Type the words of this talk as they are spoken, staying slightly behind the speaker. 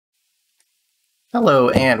Hello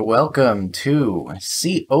and welcome to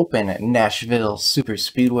Sea Open Nashville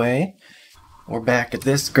Superspeedway. We're back at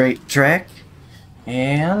this great track,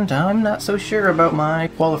 and I'm not so sure about my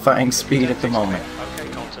qualifying speed at the moment.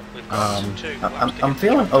 I'm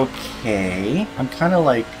feeling okay. I'm kind of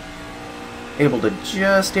like able to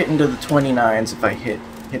just get into the 29s if I hit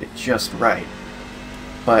it just right.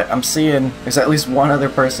 But I'm seeing there's at least one other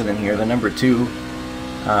person in here. The number 2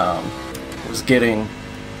 was getting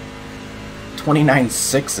 29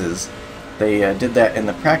 sixes. They did that in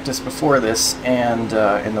the practice before this and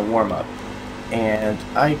in the warm-up, and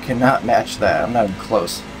I cannot match that. I'm not even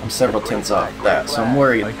close. I'm several tenths off that, so I'm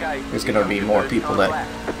worried there's going to be more people that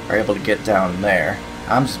are able to get down there.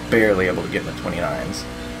 I'm just barely able to get in the 29s,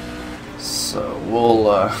 so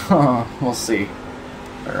we'll see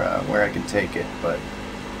where I can take it, but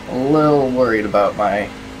a little worried about my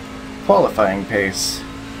qualifying pace,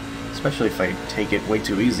 especially if I take it way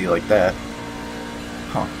too easy like that.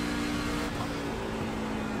 Huh.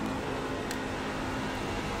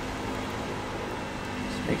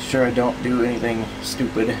 Just make sure I don't do anything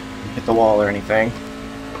stupid, hit the wall or anything.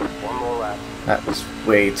 One more lap. That was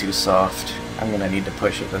way too soft. I'm gonna need to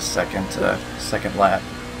push it this second lap.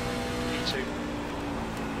 Me too.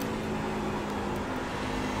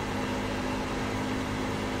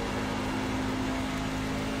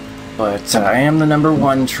 But I am the number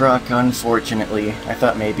 1 truck, unfortunately. I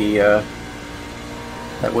thought maybe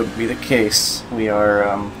that wouldn't be the case. We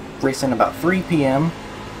are racing about 3 p.m.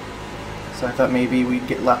 So I thought maybe we'd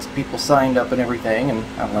get lots of people signed up and everything, and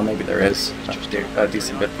I don't know, maybe there is a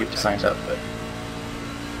decent bit of people signed up, but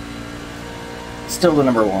still the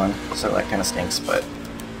number 1, so that kind of stinks, but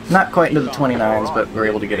not quite into the 29s, but we're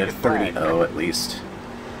able to get a 30-0 at least.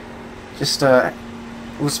 Just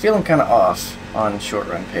was feeling kind of off on short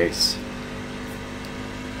run pace.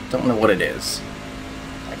 Don't know what it is.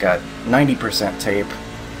 I got 90% tape.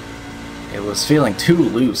 It was feeling too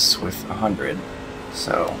loose with 100,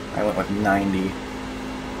 so I went with 90.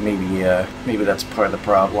 Maybe that's part of the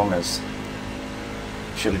problem. Is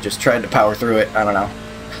should have just tried to power through it. I don't know,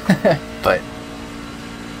 but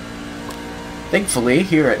thankfully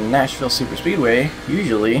here at Nashville Superspeedway,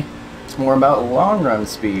 usually it's more about long run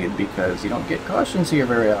speed because you don't get cautions here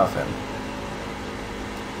very often.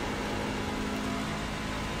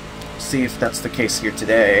 See if that's the case here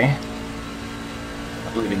today.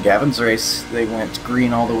 I believe in Gavin's race they went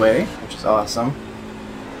green all the way, which is awesome.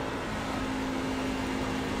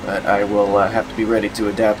 But I will have to be ready to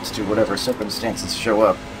adapt to whatever circumstances show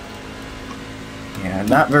up. Yeah,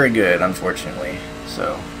 not very good, unfortunately.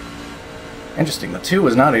 So, interesting. The 2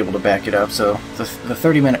 was not able to back it up, so the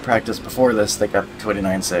 30-minute practice before this, they got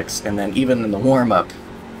 29.6, and then even in the warm-up,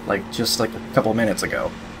 just like a couple minutes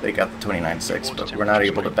ago, they got the 29.6, but we're not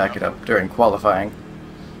able to back it up during qualifying,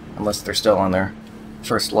 unless they're still on their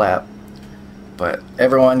first lap. But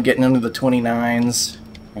everyone getting into the 29s,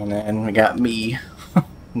 and then we got me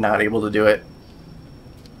not able to do it.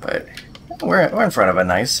 But we're in front of a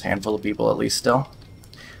nice handful of people at least still.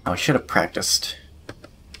 Oh, I should have practiced.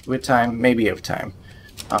 With time, maybe of time.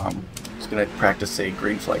 Just gonna practice a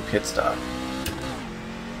green flag pit stop.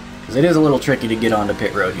 Because it is a little tricky to get onto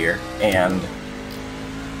pit road here, and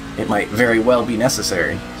it might very well be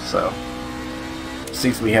necessary, so see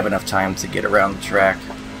if we have enough time to get around the track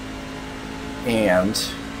and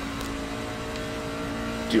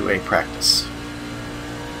do a practice.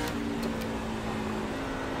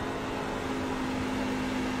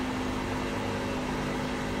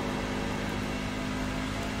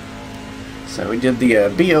 So we did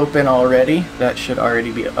the B Open already. That should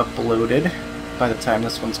already be uploaded by the time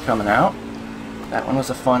this one's coming out. That one was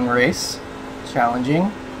a fun race,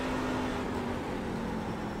 challenging.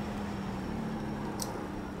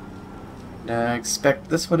 I expect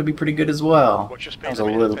this one to be pretty good as well. That was a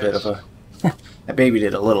little bit of a... I babied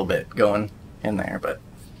it a little bit going in there, but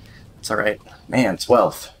it's alright. Man,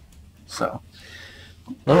 12th. So,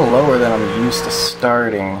 a little lower than I'm used to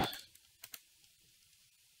starting.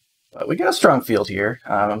 But we got a strong field here.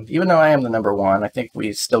 Even though I am the number 1, I think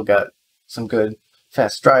we still got some good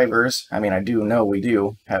fast drivers. I mean, I do know we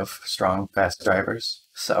do have strong fast drivers,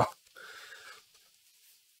 so...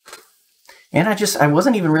 And I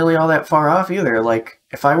wasn't even really all that far off either. Like,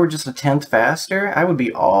 if I were just a 10th faster, I would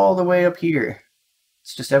be all the way up here.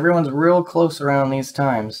 It's just everyone's real close around these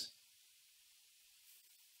times.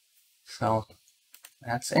 So,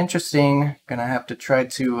 that's interesting. Gonna have to try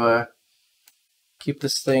to keep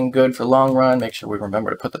this thing good for long run. Make sure we remember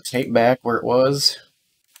to put the tape back where it was.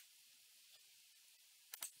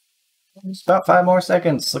 Just about 5 more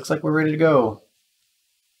seconds. Looks like we're ready to go.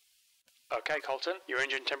 Okay, Colton, your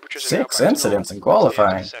engine temperatures are 6 incidents in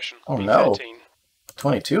qualifying. Oh no.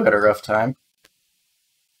 22 had a rough time.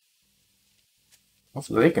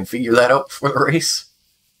 Hopefully they can figure that out before the race.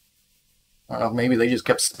 I don't know, maybe they just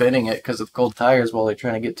kept spinning it because of cold tires while they're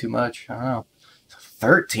trying to get too much. I don't know.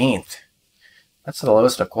 13th. That's the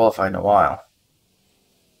lowest I've qualified in a while.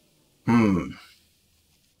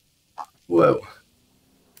 Whoa.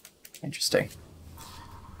 Interesting.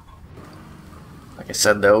 Like I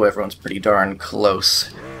said, though, everyone's pretty darn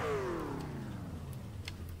close.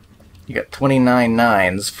 You got 29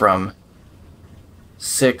 nines from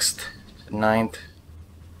 6th to 9th.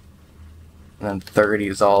 And then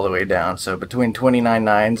 30s all the way down. So between 29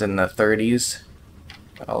 nines and the 30s,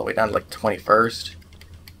 all the way down to like 21st.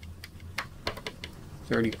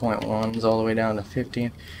 30.1s all the way down to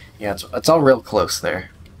 15. Yeah, it's all real close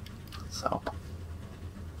there. So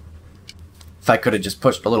if I could have just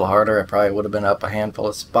pushed a little harder, I probably would have been up a handful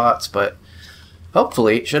of spots, but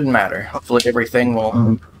hopefully it shouldn't matter. Hopefully everything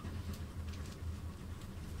will,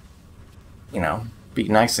 you know, be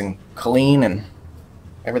nice and clean, and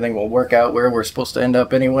everything will work out where we're supposed to end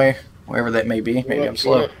up anyway, wherever that may be. Maybe I'm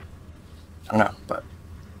slow. I don't know, but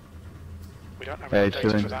We don't have enough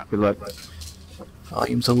data for that. Good luck.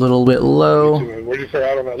 volume's a little bit low. Where'd you start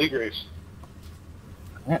out on that league race?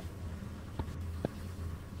 Yeah.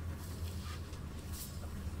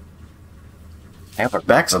 Yeah, my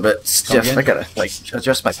back's a bit stiff. I gotta like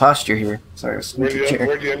adjust my posture here. Sorry, I was Where'd moving the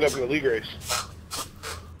chair. you end up in the league race?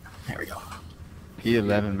 There we go.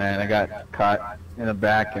 P11, man. I got caught in the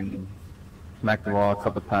back and smacked the wall a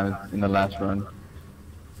couple times in the last run.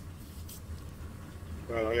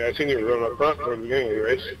 Yeah, I seen you running up front toward the beginning of the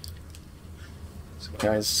race. Some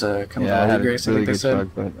guys coming Yeah, I to the had league a race, I really think they good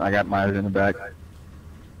said. truck, but I got Myers in the back.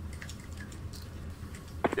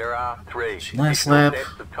 There are 3 Last lap.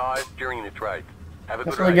 sets of tyres during this race. Have a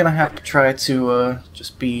good Definitely race. gonna have to try to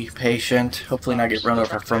just be patient. Hopefully not get run over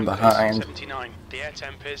Track from temp is behind. 79. The air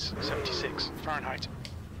temp is 76 Fahrenheit.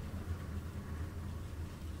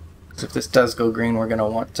 So if this does go green, we're gonna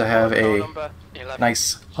want to have Car a number 11.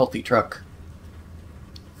 nice, healthy truck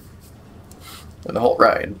for the whole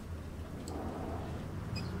ride.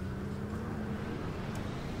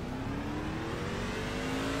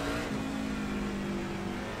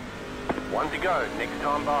 One to go. Next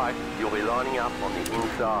time by, you'll be lining up on the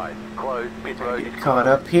inside. Closed pit road is Get caught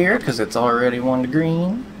up here because it's already 1 to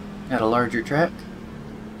green at a larger track.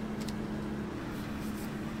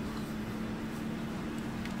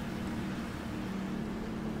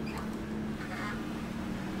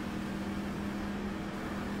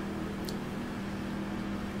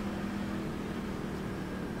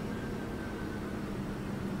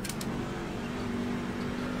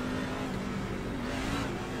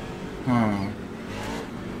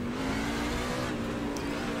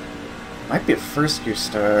 Might be a first gear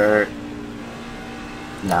start.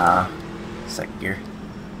 Nah, second gear.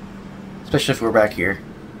 Especially if we're back here.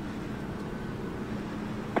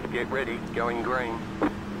 Get ready. Going green.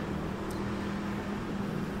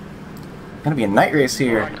 Gonna be a night race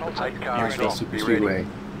here. Alright, Colton, Eight cars Nashville off. Be ready. Superspeedway.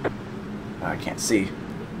 I can't see.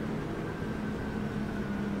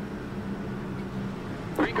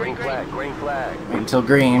 Green, Green flag. Green flag. Wait until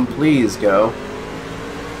green, please go.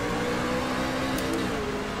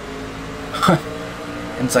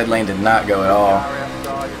 Inside lane did not go at all. Car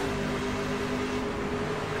outside.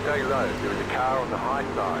 Stay low. There is a car on the high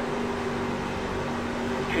side.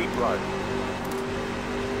 Keep low.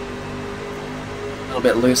 A little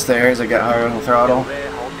bit loose there as I got hard on the throttle.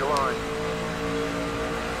 There. Hold your line.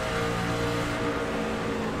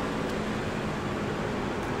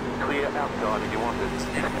 Clear outside if you want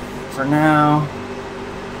it. For now.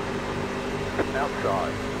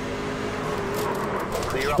 Outside.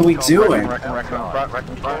 Clear What are we up top. doing?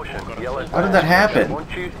 Caution, yellow How did that happen?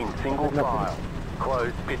 Want you in single file.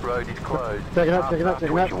 Closed, pit road is closed. Take it up, take it up,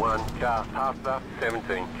 take it up. 21, car past the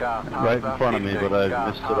 17, car past Right in the front of me, 15, but I car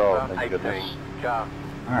missed it past all, the thank 18, goodness. car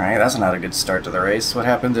Alright, that's not a good start to the race. What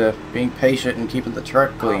happened to being patient and keeping the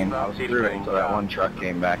truck clean? I was through it until that one truck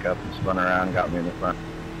came back up and spun around and got me in the front.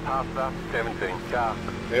 past the 17, car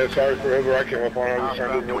Yeah, sorry for whoever I came up on. I was past just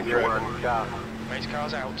trying the to do it. 21, car Race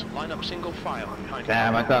cars out. Line up single file behind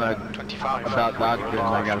Damn, I thought I 25. about dodged it and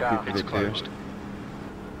I got a piece It's of it too. closed.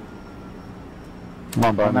 Come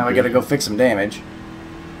on, bud. Now we gotta go fix some damage.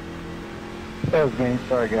 That was me.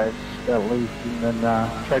 Sorry, guys. Got loose and then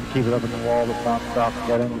tried to keep it up in the wall, but not stop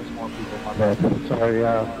getting. There's more people. My bad. Sorry,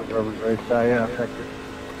 whoever's race. Yeah, affected.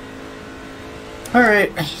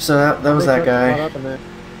 Alright, so that was that guy. Caught up in it.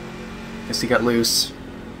 Guess he got loose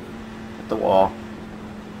at the wall.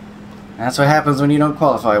 That's what happens when you don't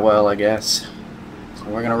qualify well, I guess. So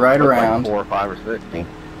we're gonna ride around. 4 or 5 or 6.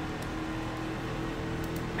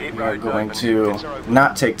 Pit We are road's going open. to Pits are open.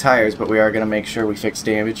 not take tires, but we are going to make sure we fix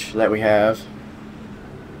damage that we have.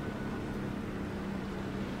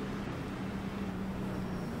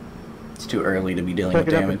 It's too early to be dealing Check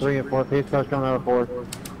with it up in damage. 3 and 4. Pitstop's coming out of 4.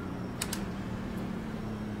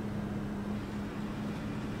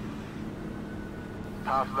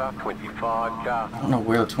 Past the 25 car. I don't know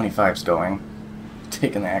where the 25's going.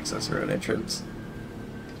 Taking the access road entrance.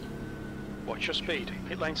 Watch your speed.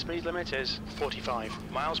 Pit lane speed limit is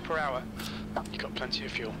 45 miles per hour. You've got plenty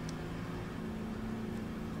of fuel.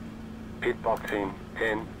 Pit box in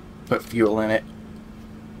 10, Put fuel in it.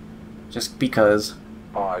 Just because.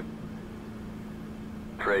 5,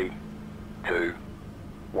 3, 2,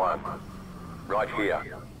 1. Right here.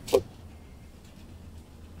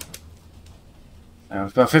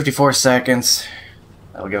 About 54 seconds.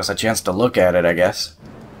 That'll give us a chance to look at it, I guess.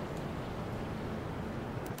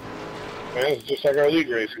 Man, it's just like our league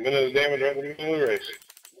race. A minute of damage right in the beginning of the race.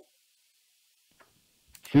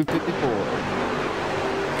 254.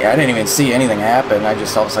 Yeah, I didn't even see anything happen. I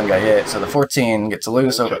just all of a sudden got hit. So the 14 gets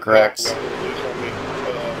loose, overcorrects.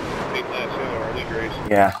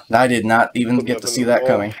 Yeah, I did not even get to see that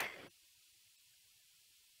coming.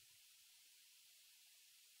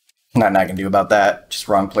 Nothing I can do about that. Just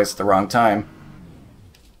wrong place at the wrong time.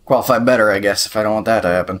 Qualify better, I guess, if I don't want that to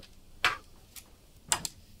happen.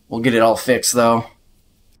 We'll get it all fixed, though.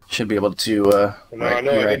 Should be able to, No, I right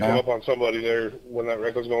know here, I right did come now. up on somebody there when that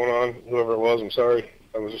wreck was going on. Whoever it was, I'm sorry.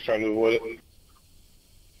 I was just trying to avoid it.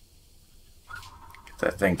 Get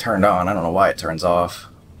that thing turned on. I don't know why it turns off.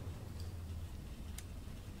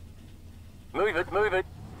 Move it, move it.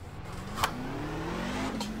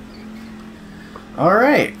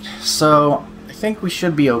 Alright, so I think we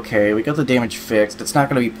should be okay. We got the damage fixed. It's not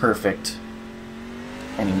going to be perfect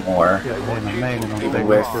anymore, even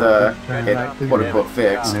with it quote-unquote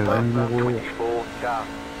fixed, but 24 car.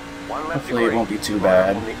 One left hopefully it green. won't be too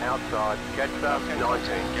bad. On the outside, catch the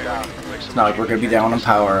 19 car. It's not like we're going to be down on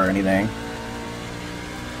power or anything.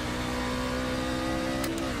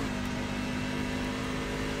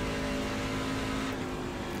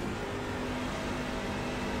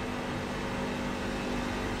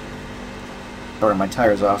 Or my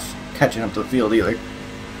tires off catching up to the field either.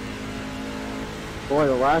 Boy,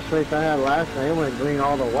 the last race I had last night, it went green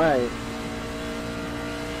all the way.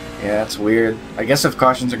 Yeah, it's weird. I guess if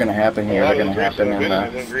cautions are going to happen here, they're going to happen in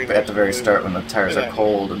at the very start when the tires are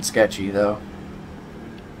cold and sketchy, though.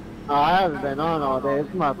 I haven't been on all day. This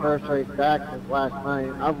is my first race back since last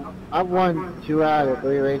night. I've won 2 out of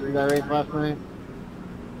 3 races I raced last night.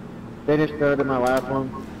 Finished 3rd in my last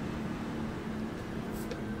one.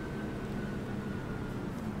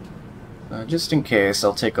 Just in case,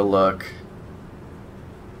 I'll take a look.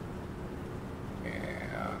 Yeah,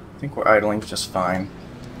 I think we're idling just fine.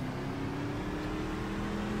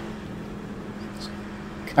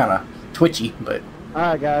 Kind of twitchy, but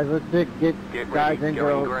Alright guys, let's get Get guys ready, and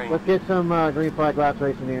going girls. green. Let's get some green flag laps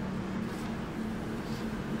racing here.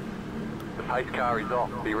 The pace car is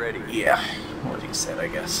off. Be ready. yeah, what he said, I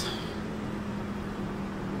guess.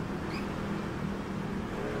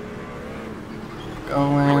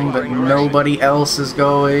 Going, but nobody else is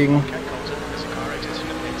going. Okay, Colton, there's a car exiting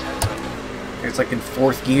the pit. Heads up. It's like in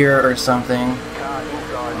 4th gear or something. Car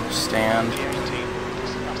inside. Understand. P18.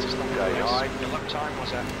 It's the fastest lap of the Okay, race. high. Your lap time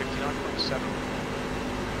was at 59.7.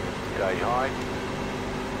 Stay high.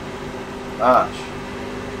 Gosh.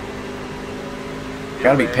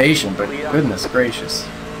 Gotta be patient, but goodness gracious.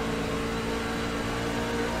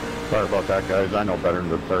 Sorry about that, guys. I know better than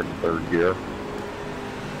the third gear.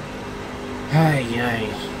 Ay, ay.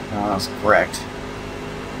 No, that's correct.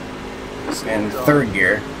 It's in 3rd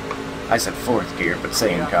gear. I said 4th gear, but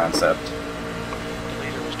same concept. The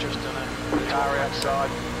leader was just done a Car outside.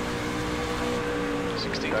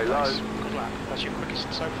 16th Go low. place. Good lap. That's your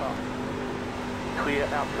quickest so far. Clear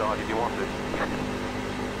outside if you want it.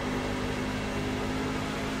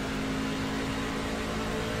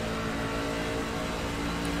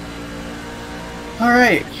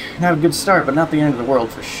 Alright, not a good start, but not the end of the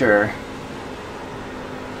world for sure.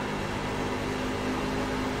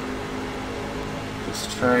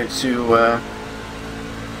 Just try to,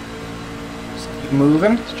 just keep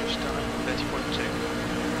moving. It's just done a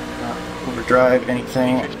 30.2. Not overdrive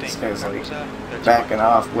anything. This 15th. guy's That like was a 30. backing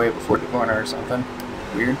off way before the corner or something.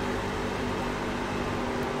 Weird.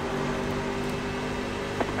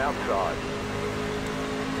 Outside.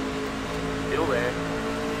 Still there.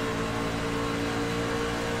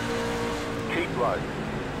 Keep low.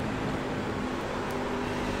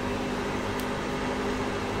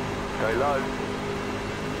 Go low.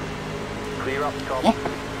 Clear up top.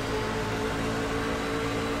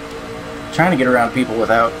 trying to get around people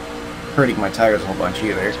without hurting my tires a whole bunch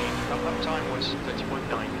either. Lap time was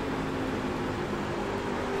 30.9.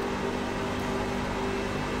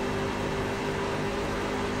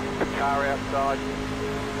 Car outside.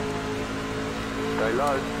 Stay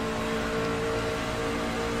low.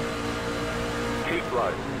 Keep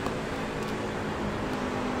low.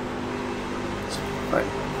 But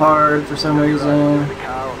hard for some reason, The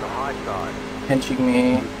car on the high side. pinching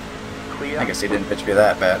me. Clear. I guess he didn't pinch me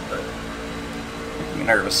that bad, but making me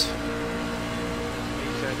nervous.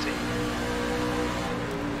 P30.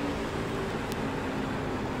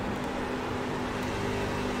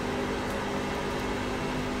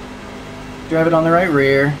 Drive it on the right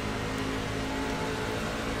rear.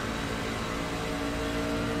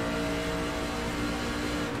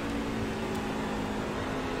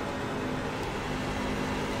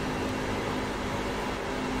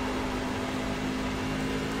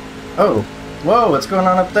 Oh, whoa, what's going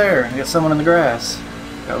on up there? I got someone in the grass.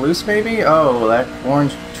 Got loose maybe? Oh, that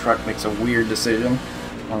orange truck makes a weird decision.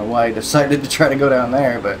 I don't know why he decided to try to go down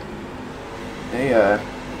there, but they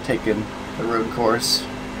taken the road course.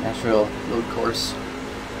 Nashville road course.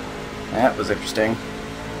 That was interesting.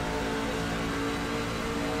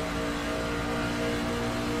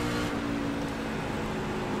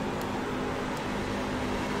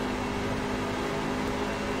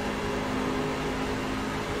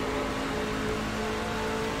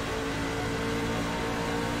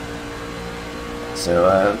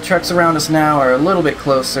 So the trucks around us now are a little bit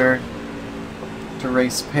closer to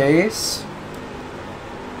race pace.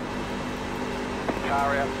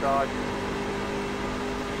 Car outside.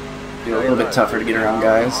 Be a little bit tougher to get around,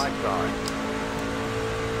 guys. High side.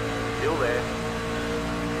 Still there.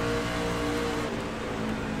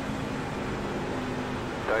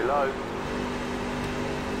 Stay low.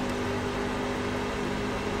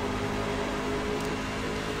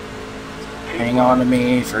 Hang on to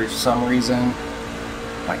me for some reason.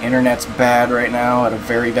 My internet's bad right now at a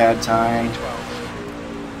very bad time. 12.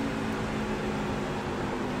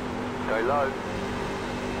 Stay low.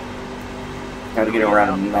 Gotta get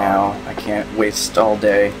around him now. I can't waste all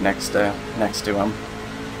day next to him.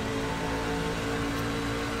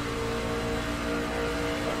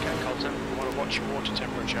 Okay, Colton, we want to watch your water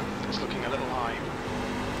temperature. It's looking a little high.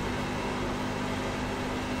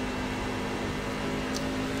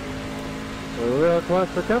 We're real close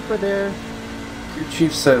for comfort there. Your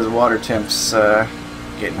chief says water temp's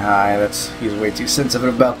getting high. He's way too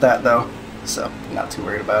sensitive about that though, so not too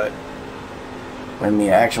worried about it. When the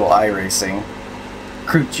actual iRacing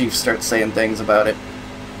crew chief starts saying things about it,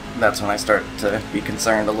 that's when I start to be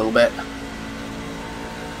concerned a little bit.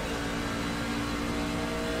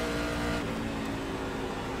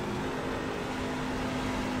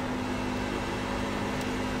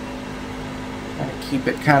 Gotta keep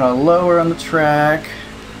it kind of lower on the track.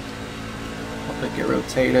 Hope it get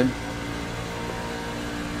rotated.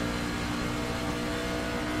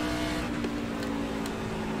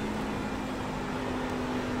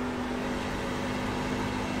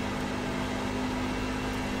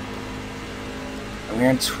 We're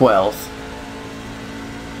in 12th.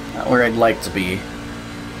 Not where I'd like to be,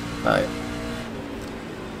 but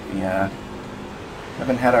yeah,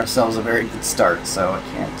 haven't had ourselves a very good start, so I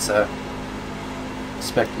can't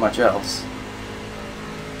expect much else.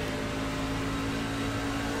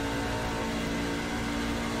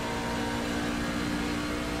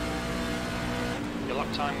 Your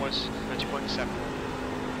lap time was 30.7.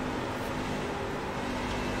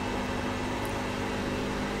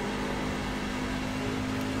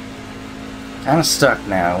 Kind of stuck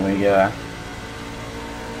now. We about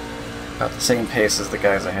the same pace as the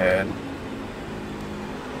guys ahead.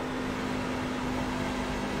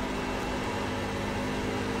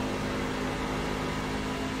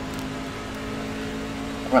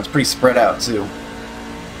 Everyone's pretty spread out too.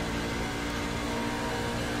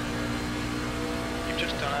 You've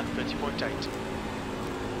just done a 30.8.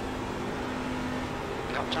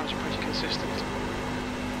 Lap times are pretty consistent.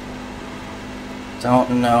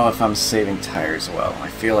 Don't know if I'm saving tires well. I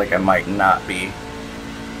feel like I might not be.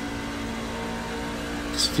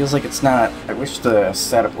 Just feels like it's not. I wish the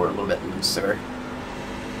setup were a little bit looser.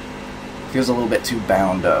 Feels a little bit too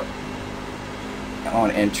bound up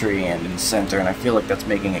on entry and in center, and I feel like that's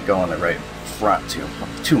making it go on the right front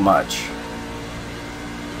too much.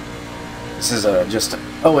 This is just an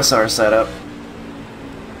OSR setup.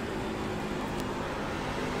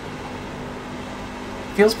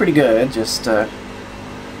 Feels pretty good, just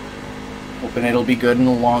hoping it'll be good in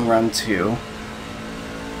the long run too.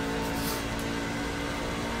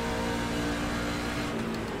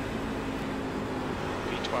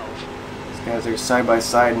 P12. These guys because they're side by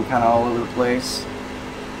side and kind of all over the place.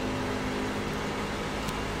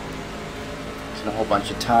 It's a whole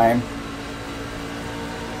bunch of time.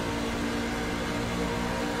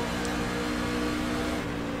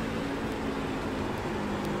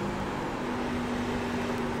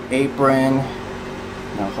 Apron,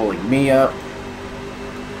 now holding me up.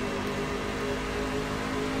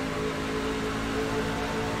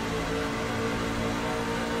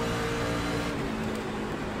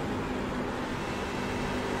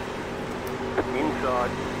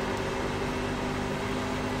 Inside.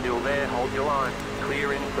 Still there, hold your line.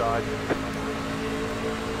 Clear inside.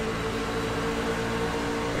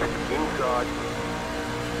 Inside.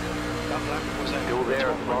 That lap was at Still there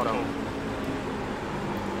at bottom.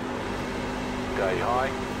 Stay high.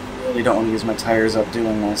 I really don't want to use my tires up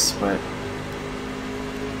doing this, but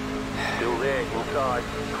Still there, inside.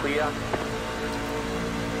 Clear.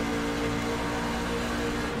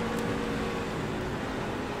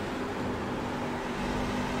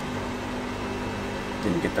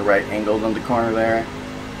 didn't get the right angle on the corner there.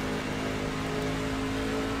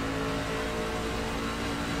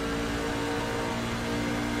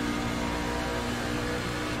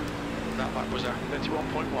 That lap was at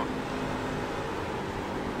 31.1.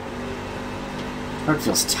 Car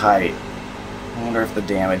feels tight. I wonder if the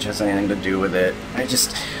damage has anything to do with it. I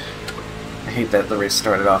hate that the race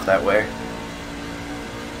started off that way.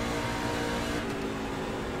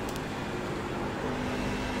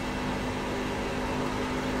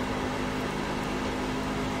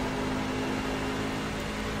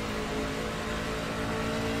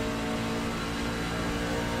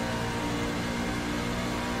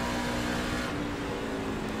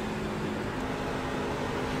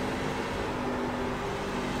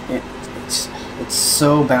 It's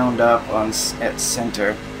so bound up at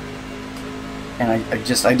center, and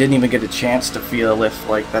I didn't even get a chance to feel if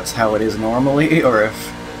like that's how it is normally, or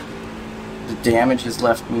if the damage has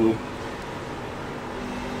left me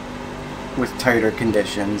with tighter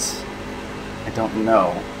conditions. I don't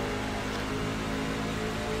know,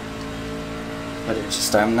 but it's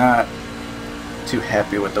just I'm not too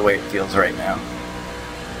happy with the way it feels right now.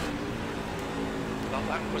 That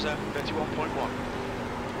lap was at 31.1.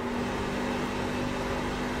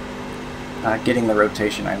 Not getting the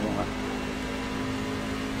rotation I want.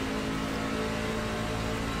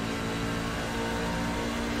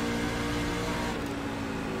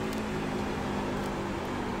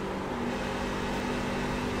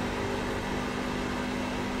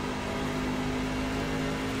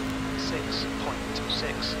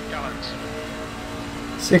 Gallons.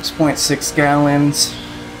 6.6 gallons.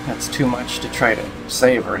 That's too much to try to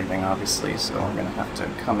save or anything, obviously, so I'm gonna have to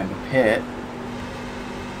come into pit.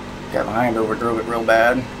 Got behind, overdrove it real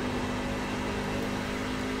bad.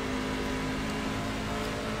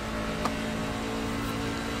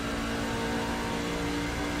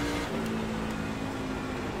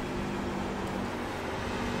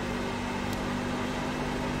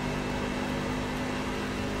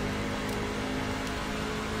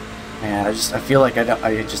 Man, I feel like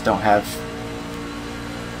I just don't have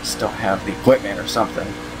the equipment or something.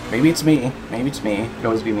 Maybe it's me. It could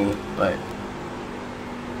always be me, but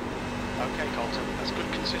Okay, Colton, that's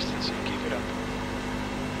good consistency. Keep it up.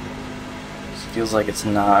 it feels like it's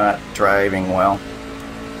not driving well.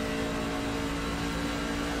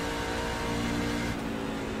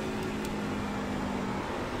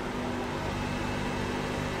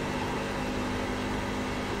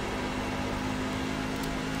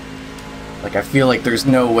 Like, I feel like there's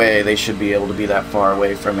no way they should be able to be that far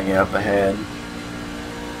away from me up ahead.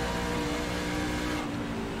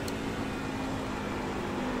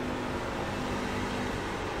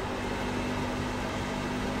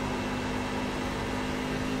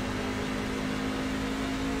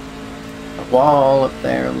 A wall up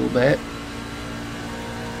there a little bit.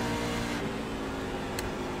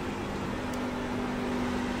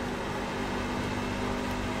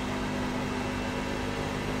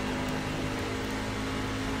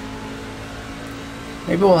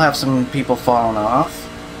 Maybe we'll have some people falling off.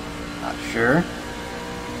 Not sure.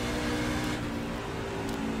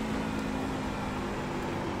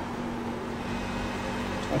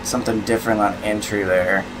 Like something different on entry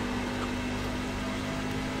there.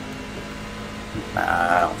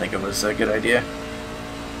 Nah, I don't think it was a good idea.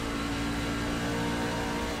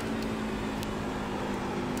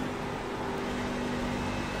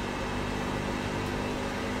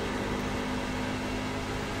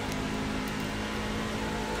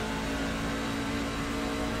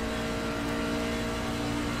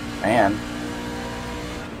 Man,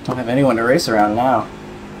 don't have anyone to race around now.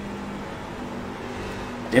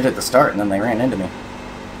 I did at the start and then they ran into me.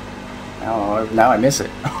 Oh, now I miss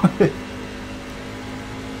it.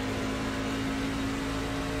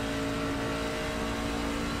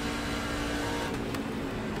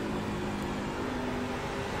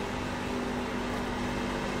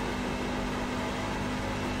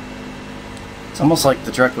 It's almost like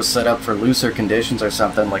the truck was set up for looser conditions or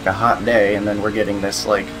something, like a hot day, and then we're getting this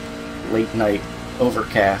like late night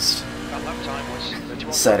overcast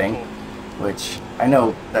setting, which I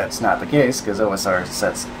know that's not the case because OSR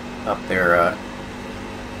sets up their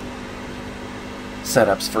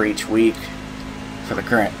setups for each week for the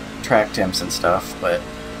current track temps and stuff, but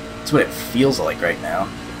it's what it feels like right now.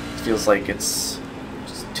 It feels like it's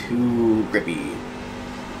just too grippy,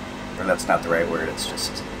 or that's not the right word, it's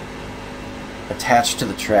just attached to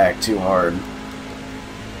the track too hard.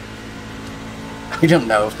 I don't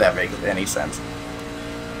know if that makes any sense.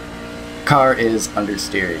 Car is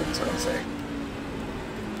understeering, is what I'm saying.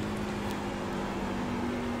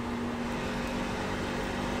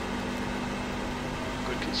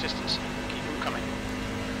 Good consistency. Keep them coming.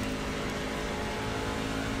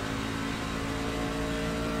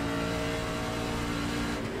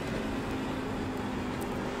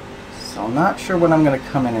 So I'm not sure when I'm going to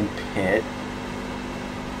come in and pit.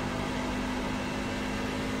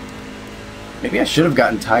 Maybe I should have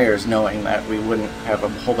gotten tires knowing that we wouldn't have a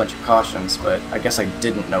whole bunch of cautions, but I guess I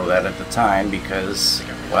didn't know that at the time because,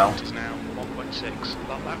 well,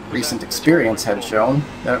 recent experience had shown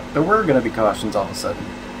that there were going to be cautions all of a sudden.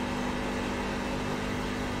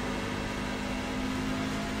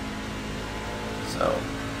 So,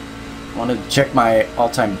 wanted to check my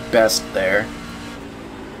all-time best there,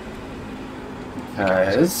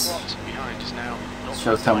 because it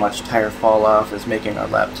shows how much tire fall off is making our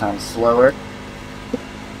lap time slower.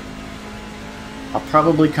 I'll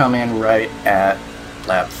probably come in right at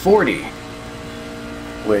lap 40,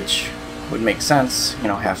 which would make sense, you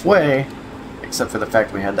know, halfway, except for the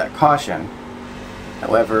fact we had that caution.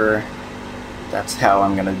 However, that's how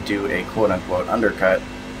I'm going to do a quote-unquote undercut,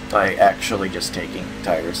 by actually just taking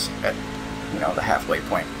tires at, you know, the halfway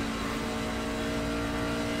point.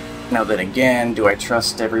 Now then again, do I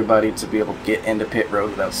trust everybody to be able to get into pit road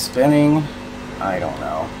without spinning? I don't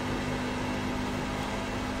know.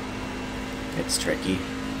 It's tricky.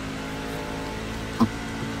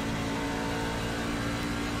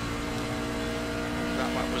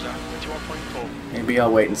 That lap was at 21.4. Maybe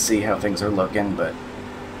I'll wait and see how things are looking, but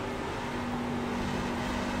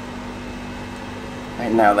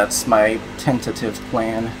right now that's my tentative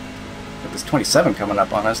plan. With this 27 coming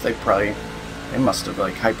up on us, they must have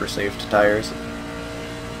like hyper-saved tires.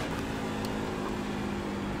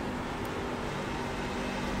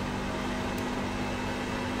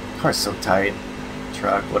 Car's so tight.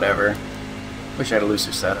 Truck, whatever. Wish I had a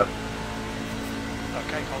looser setup.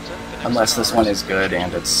 Okay, Unless this one is good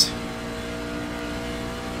and it's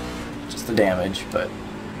just the damage, but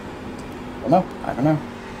well, no, I don't know.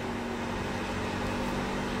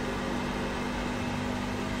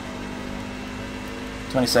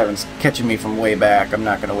 '27's catching me from way back. I'm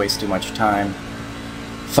not going to waste too much time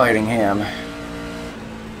fighting him.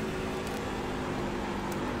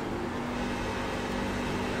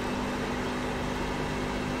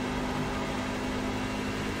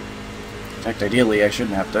 In fact, ideally, I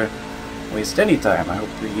shouldn't have to waste any time. I hope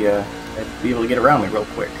I'd be able to get around me real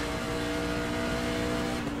quick.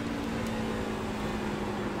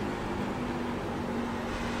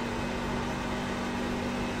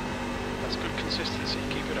 That's good consistency.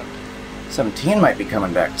 Keep it up. 17 might be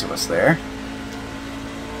coming back to us there.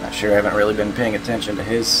 Not sure, I haven't really been paying attention to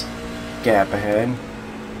his gap ahead.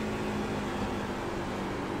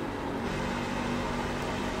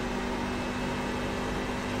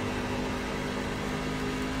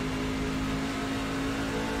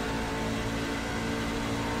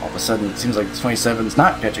 All of a sudden, it seems like the 27's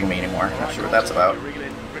not catching me anymore. Not sure what that's about.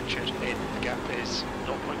 Richard in. The gap is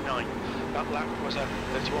 0.9. That lap was at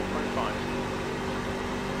 31.5.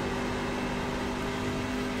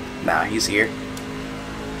 Nah, he's here.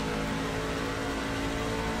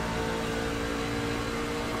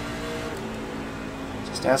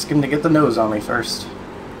 Just ask him to get the nose on me first.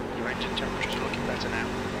 Your engine temperature's looking better now.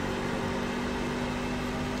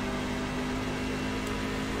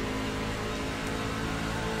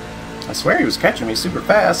 I swear he was catching me super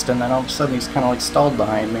fast, and then all of a sudden he's kind of like stalled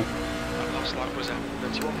behind me. That last lap was at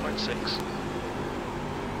 31.6.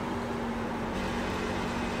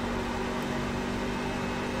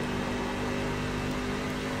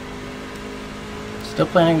 Still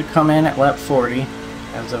planning to come in at lap 40,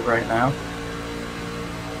 as of right now.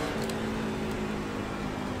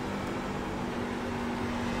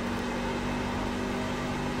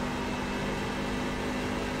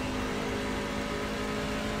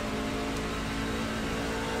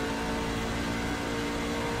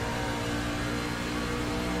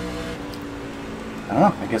 I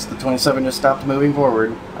don't know, I guess the 27 just stopped moving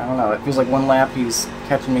forward. I don't know, it feels like one lap he's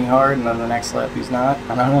catching me hard and then the next lap he's not.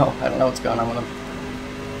 I don't know what's going on with him.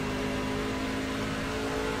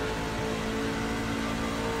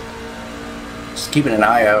 Just keeping an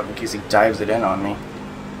eye out in case he dives it in on me.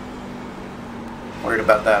 Worried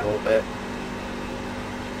about that a little bit.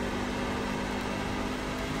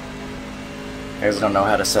 I just don't know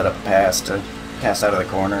how to set up a pass to pass out of the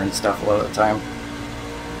corner and stuff a lot of the time.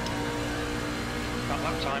 That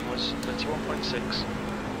lap time was 31.6.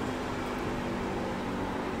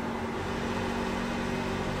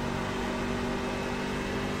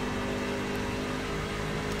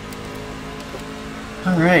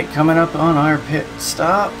 Alright, coming up on our pit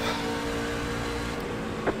stop.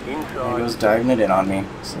 He goes diving it in on me.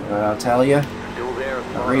 So I'll tell you,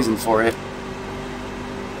 no reason for it.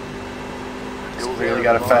 He's clearly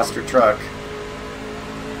got a faster truck.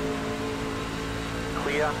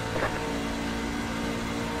 Clear.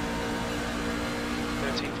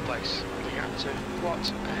 13th place. The gap to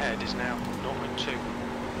what ahead is now 0.2.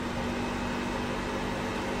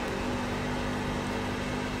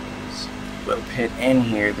 We'll pit in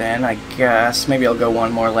here then, I guess. Maybe I'll go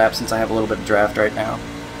one more lap since I have a little bit of draft right now.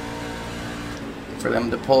 For them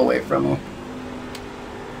to pull away from me.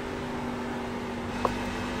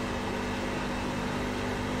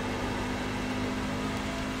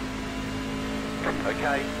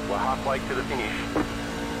 Okay, we're halfway to the finish.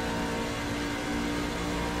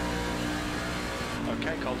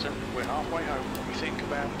 Okay, Colton, we're halfway home. What do we think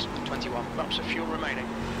about 21 laps of fuel remaining?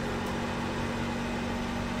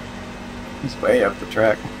 He's way up the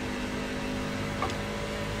track.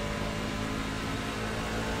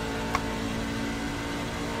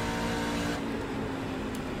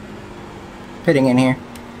 Pitting in here.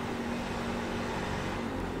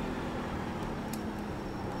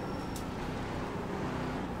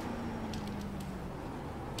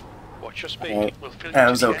 Watch your speed. We'll fill That you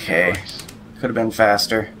was to the end of the okay. race. Could have been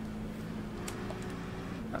faster.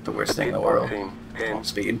 Not the worst thing in the world. Team, 10,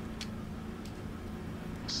 Speed.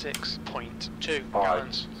 6.2 5,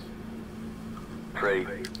 gallons. 3,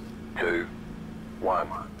 2, 1.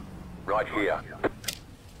 Right here.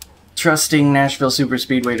 Trusting Nashville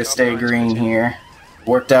Superspeedway to stay green here.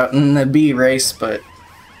 Worked out in the B race, but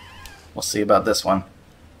we'll see about this one.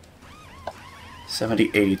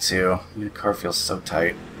 70-82. The car feels so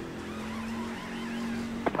tight.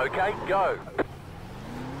 Okay, go.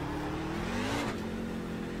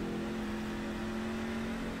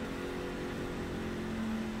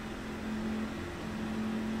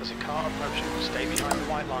 There's a car approaching. Stay behind the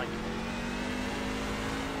white line.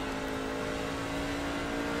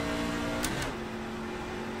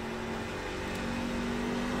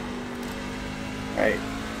 Right.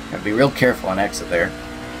 Gotta be real careful on exit there.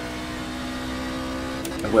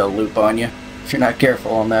 It will loop on you if you're not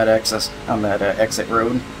careful on that exit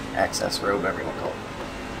road. Access road, whatever you want to call it.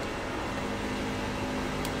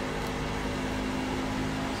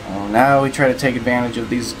 So now we try to take advantage of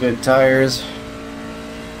these good tires.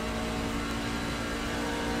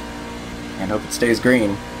 And hope it stays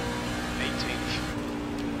green. 18th.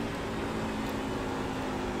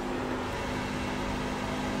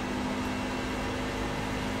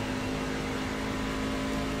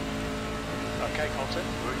 Okay, Colton,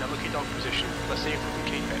 we're in the lucky dog position. Let's see if we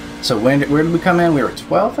can keep it. So where did we come in? We were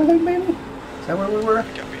 12th, I think, maybe? Is that where we were?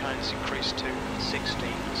 The gap behind has increased to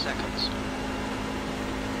 16 seconds.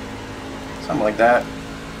 Something like that.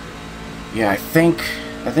 Yeah, I think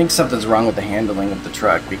something's wrong with the handling of the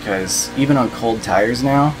truck, because even on cold tires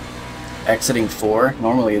now, exiting 4,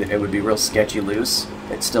 normally it would be real sketchy loose.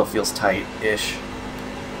 It still feels tight-ish.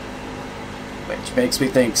 Which makes me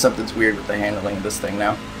think something's weird with the handling of this thing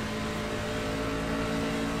now.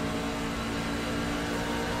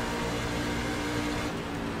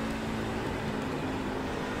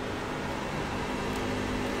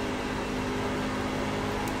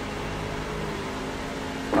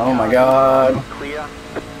 Oh my god. Clear.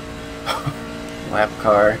 Lap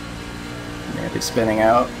car. Nearly spinning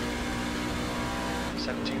out.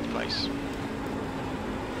 17th place.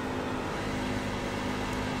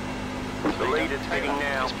 The lead is pitting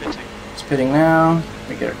now. Is pitting. It's pitting now.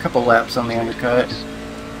 We get a couple laps on the undercut.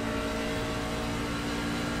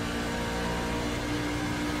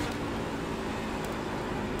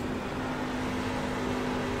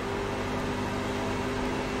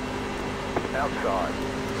 Outside.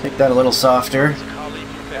 Take that a little softer. There's a car leaving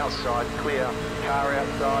the pits. Outside, clear. Car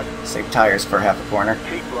outside. Save tires for half a corner.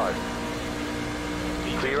 Keep low.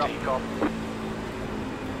 Clear up P15. top.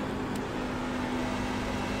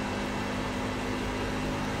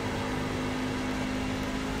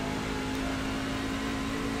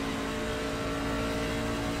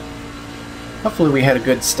 Hopefully we had a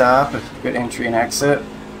good stop, a good entry and exit.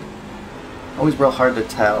 Always real hard to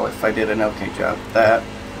tell if I did an okay job with that.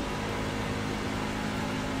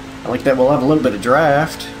 I like that we'll have a little bit of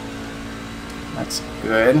draft. That's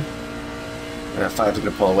good. 5's going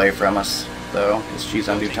to pull away from us, though, because she's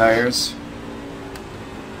on new tires.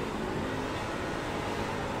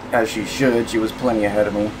 As she should, she was plenty ahead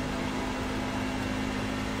of me.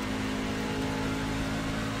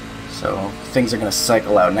 So things are going to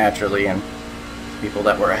cycle out naturally, and people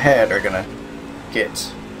that were ahead are going to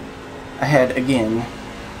get ahead again,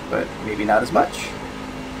 but maybe not as much.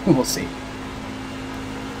 We'll see.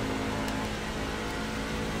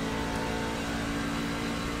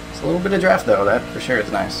 It's a little bit of draft though, that for sure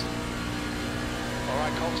is nice.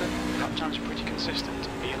 Alright, Colton, lap times are pretty consistent.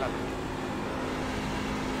 P11.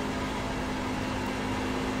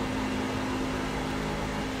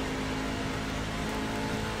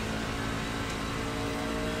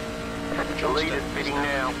 The lead is pitting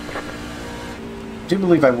now. I do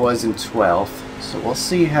believe I was in 12th, so we'll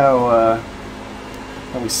see how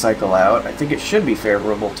we cycle out. I think it should be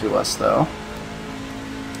favorable to us, though.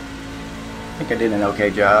 I think I did an okay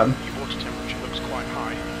job. Your water temperature looks quite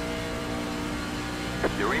high.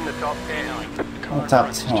 You're in the top 10. Well,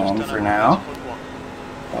 top 10 for now.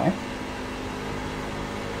 Okay.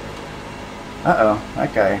 Uh-oh,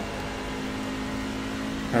 that guy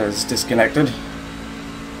has disconnected.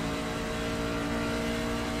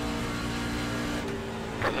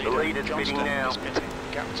 The lead is pitting now.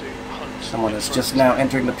 Someone is just now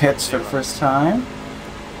entering the pits for the first time.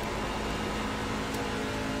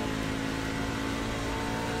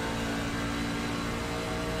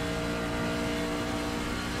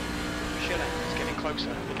 Schilling is getting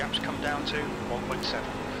closer. The gap's come down to 1.7.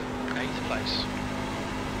 8th place.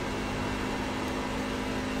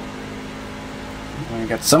 We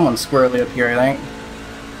got someone squirrely up here, I think.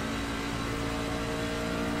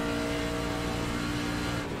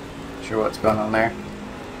 Sure what's going on there.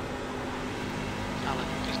 Alan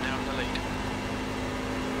is now in the lead.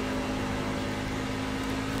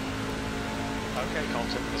 Okay,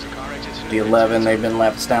 Colton, there's a car exit. The 11, they've been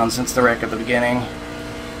laps down since the wreck at the beginning.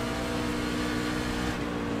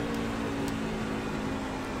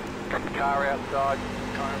 Car outside.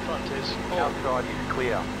 Car in front is Outside is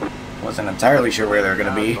clear. Wasn't entirely sure where they were going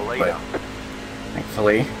to be, but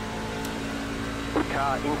thankfully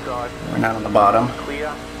Car inside. we're not on the bottom.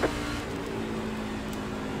 Clear.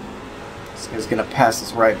 This guy's going to pass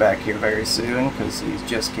us right back here very soon because he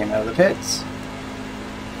just came out of the pits.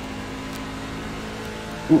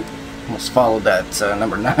 Ooh, almost followed that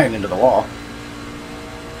number 9 into the wall.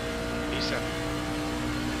 E7.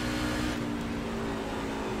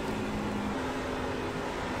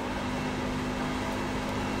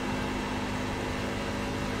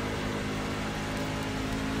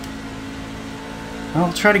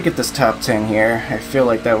 I'll try to get this top 10 here. I feel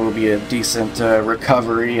like that will be a decent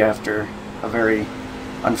recovery after a very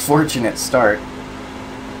unfortunate start.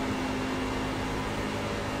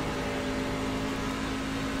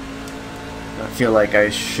 I feel like I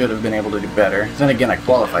should have been able to do better. Then again, I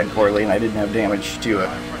qualified poorly and I didn't have damage to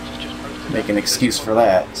make an excuse for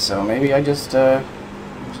that. So maybe I just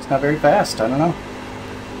not very fast. I don't know.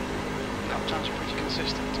 Lap times are pretty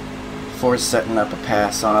consistent. Four's setting up a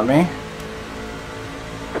pass on me.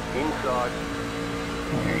 Inside.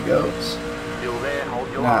 There he goes. Still there.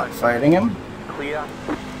 Hold your Not line. fighting him. Clear.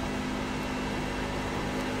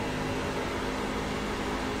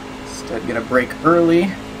 Instead, gonna brake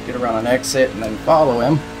early, get around an exit, and then follow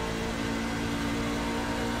him.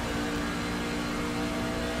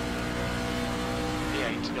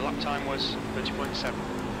 E8. Your lap time was 30.7.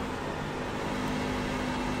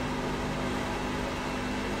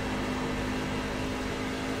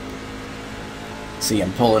 See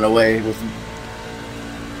him pulling away with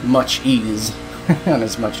much ease on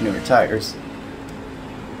his much newer tires.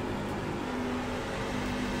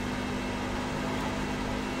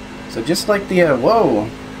 So just like the, whoa,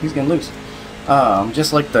 he's getting loose.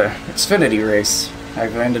 Just like the Xfinity race,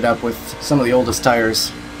 I've ended up with some of the oldest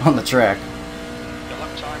tires on the track. Your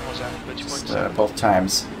lap time was at 30.7. Just, both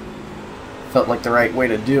times. Felt like the right way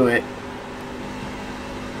to do it,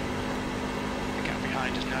 The gap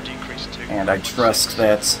behind has now decreased to and I trust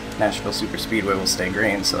that Nashville Superspeedway will stay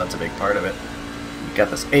green, so that's a big part of it. We've got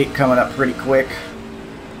this 8 coming up pretty quick.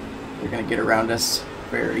 They're going to get around us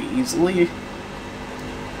very easily.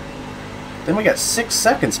 Then we got 6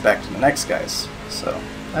 seconds back to the next guys, so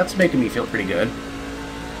that's making me feel pretty good.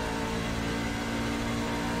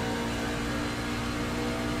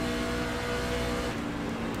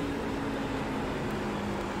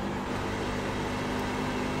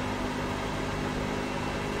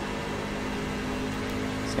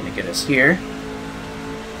 Gonna get us here.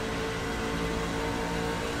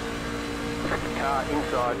 Car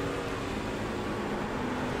inside.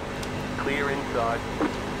 Clear inside.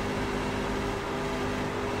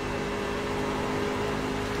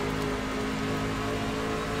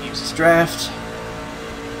 Use this draft.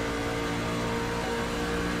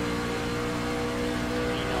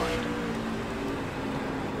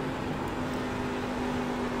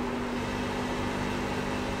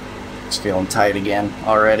 Just feeling tight again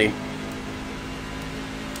already.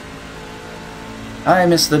 I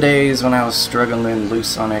miss the days when I was struggling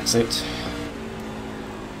loose on exit.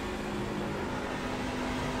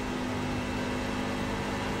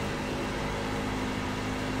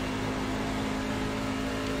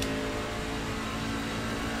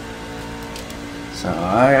 So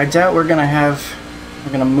I doubt we're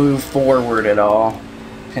gonna move forward at all,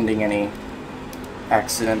 pending any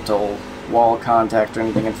accidental wall contact or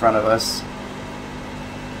anything in front of us,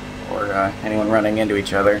 or anyone running into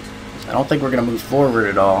each other. I don't think we're going to move forward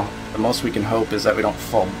at all. The most we can hope is that we don't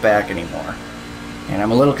fall back anymore. And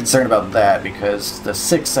I'm a little concerned about that because the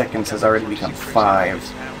 6 seconds has already become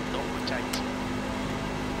 5.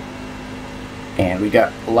 And we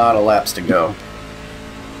got a lot of laps to go.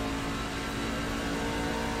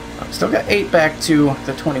 I've still got 8 back to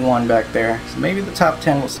the 21 back there, so maybe the top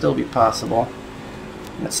 10 will still be possible.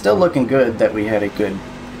 And it's still looking good that we had a good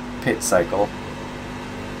pit cycle,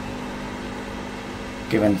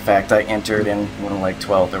 given the fact I entered in like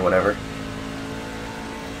 12th or whatever. I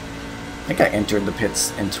think I entered the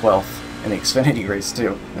pits in 12th in the Xfinity race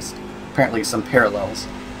too. There's apparently some parallels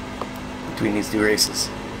between these two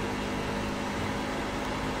races.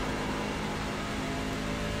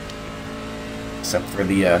 Except for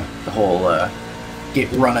the whole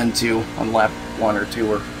get run into on lap 1 or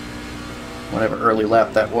 2 or whatever early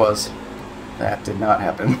lap that was. That did not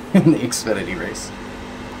happen in the Xfinity race.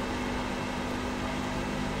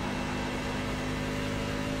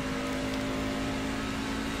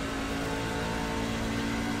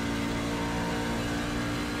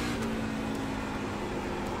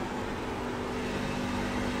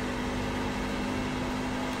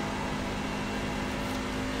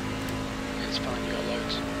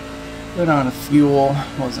 Put on a fuel,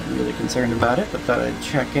 wasn't really concerned about it, but thought I'd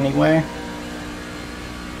check anyway.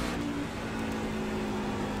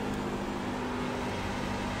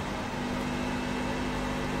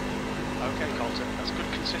 Okay, Colton, that's good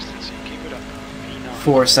consistency. Keep it up. P9.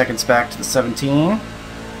 4 seconds back to the 17.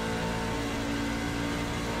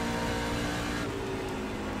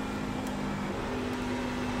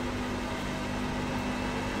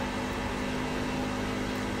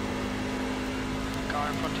 Car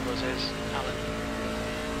in front of us is Alan.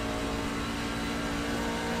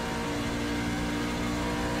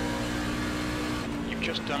 You've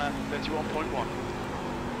just done a 31.1.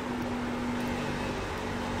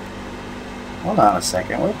 Hold on a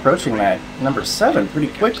second, we're approaching that number 7 pretty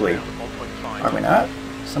quickly. Are we not?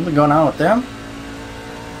 Something going on with them?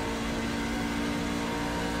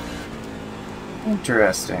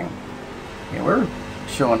 Interesting. Yeah, we're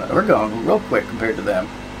going real quick compared to them.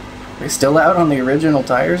 Are they still out on the original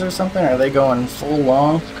tires or something? Are they going full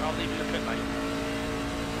long? Can't leave in the pit lane.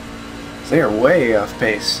 They are way off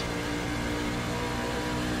pace.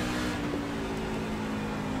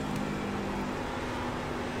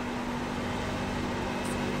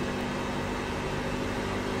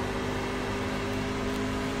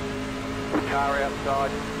 Car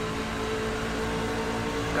outside.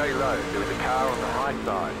 Stay low. There is a car on the high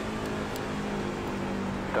side.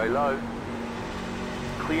 Stay low.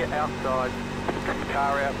 Clear outside.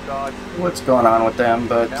 Car outside. What's going on with them,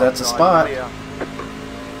 but that's a spot. Clear.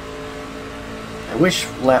 I wish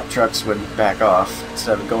lap trucks would back off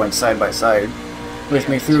instead of going side by side with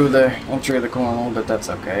me through the entry of the corner, but that's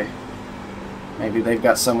okay. Maybe they've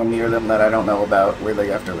got someone near them that I don't know about where they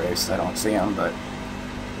have to race. I don't see them, but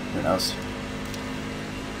who knows.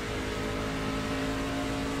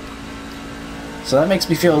 So that makes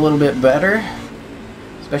me feel a little bit better,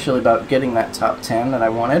 especially about getting that top 10 that I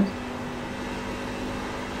wanted.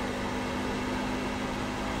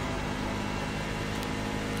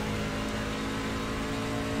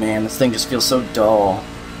 Man, this thing just feels so dull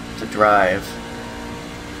to drive.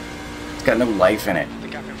 It's got no life in it. The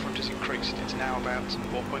gap in front has increased. It's now about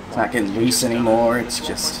 4.1. It's not getting loose anymore. It's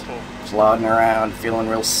just plodding around, feeling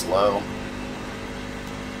real slow.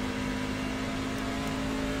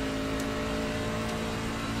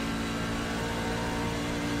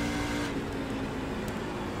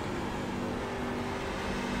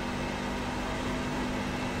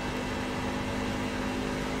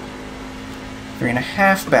 Three and a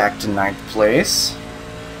half back to 9th place.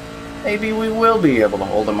 maybe we will be able to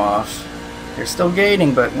hold them off. They're still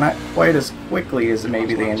gaining, but not quite as quickly as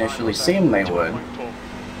maybe they initially seemed they would.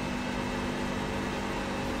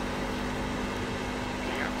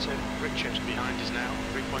 Richard behind is now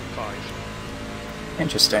 3.5.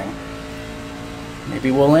 Interesting.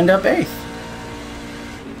 Maybe we'll end up 8th.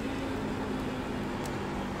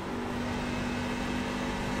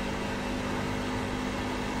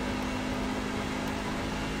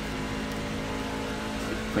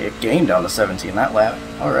 We had gained on the 17 that lap.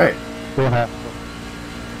 Alright. We'll have.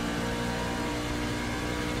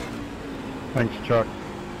 Thanks, Chuck.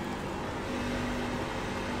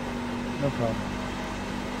 No problem.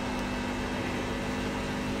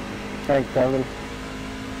 Thanks, Evan.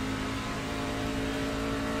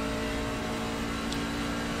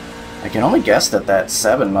 I can only guess that that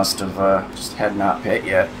 7 must have just had not pit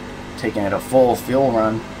yet, taking it a full fuel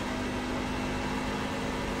run.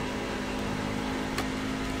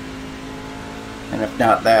 And if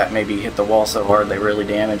not that, maybe hit the wall so hard they really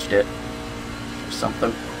damaged it or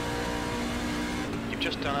something. You've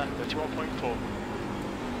just done a 31.4.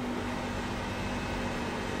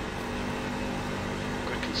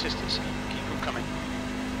 Good consistency. Keep them coming.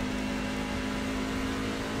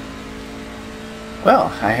 Well,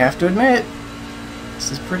 I have to admit,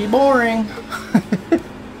 this is pretty boring.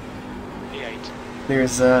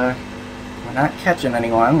 P8. We're not catching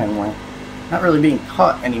anyone, and we're not really being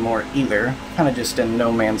caught anymore either. Kind of just in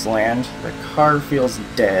no man's land. The car feels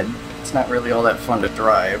dead. It's not really all that fun to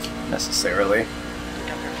drive, necessarily. The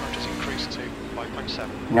gap in front has increased to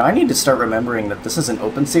 5.7. Now, I need to start remembering that this is an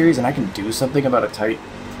open series, and I can do something about a tight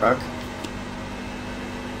truck.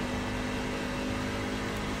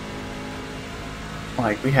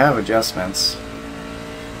 Like, we have adjustments.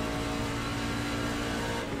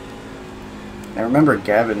 I remember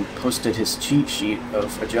Gavin posted his cheat sheet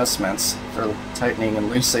of adjustments for tightening and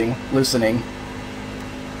loosening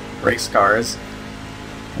race cars.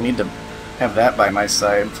 I need to have that by my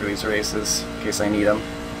side for these races, in case I need them.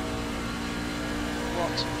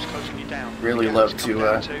 What? It's closing you down. Really The love gap's to, come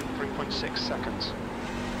down to 3.6 seconds.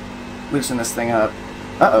 Loosen this thing up.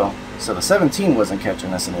 Uh-oh, so the 17 wasn't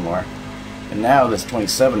catching us anymore. And now this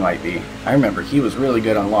 27 might be. I remember he was really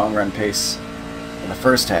good on long run pace in the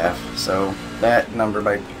first half, so that number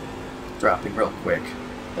might be dropping real quick,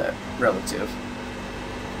 that relative.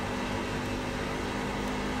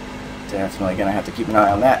 Definitely gonna have to keep an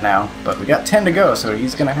eye on that now, but we got 10 to go, so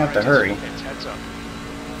he's gonna have to hurry Heads up.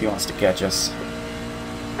 if he wants to catch us.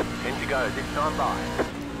 10 to go, this time by.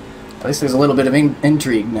 At least there's a little bit of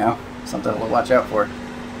intrigue now, something we'll watch out for.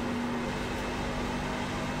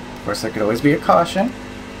 Of course, there could always be a caution.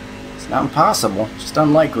 It's not impossible, just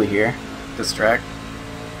unlikely here, this track.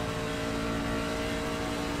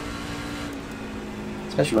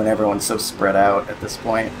 Especially when everyone's so spread out at this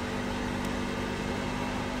point.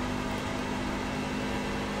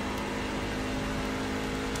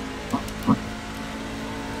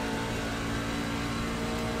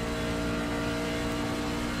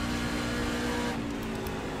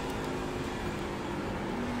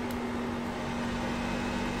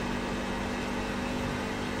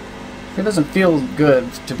 It doesn't feel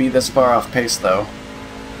good to be this far off pace, though.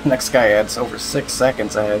 Next guy adds over 6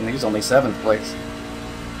 seconds ahead, and he's only 7th place.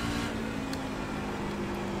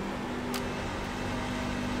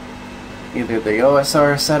 Either the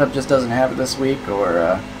OSR setup just doesn't have it this week,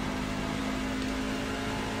 or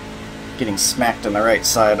getting smacked on the right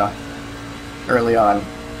side early on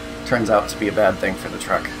turns out to be a bad thing for the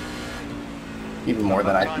truck. Even more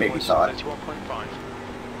than I maybe thought. 31.5.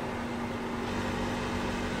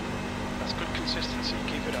 That's good consistency.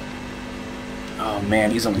 Keep it up. Oh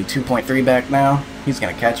man, he's only 2.3 back now. He's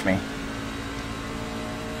gonna catch me.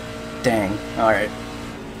 Dang. Alright.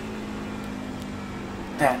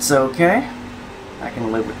 That's okay. I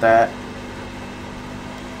can live with that.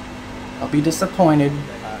 I'll be disappointed.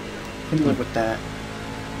 I can live with that.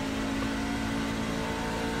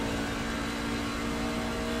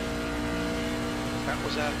 That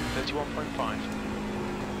was at 31.5.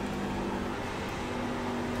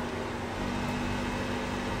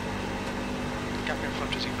 The gap in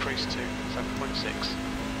front has increased to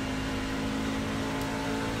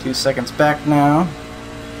 7.6. 2 seconds back now.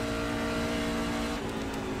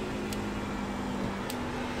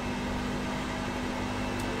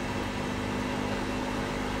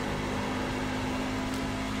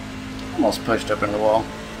 Almost pushed up in the wall.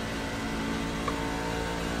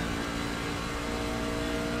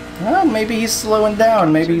 Well, maybe he's slowing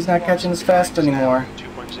down. Maybe he's not catching as fast anymore.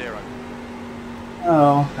 2.0.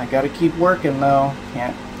 Oh, I gotta keep working though.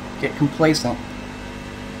 Can't get complacent.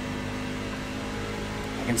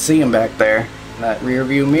 I can see him back there in that rear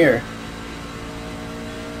view mirror.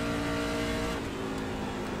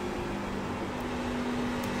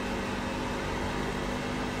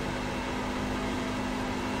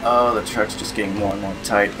 Oh, the truck's just getting more and more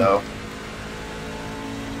tight, though.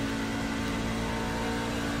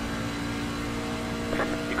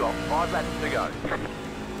 You got 5 laps to go.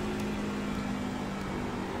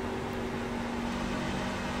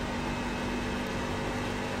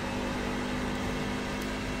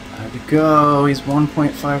 Time to go. He's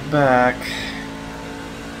 1.5 back.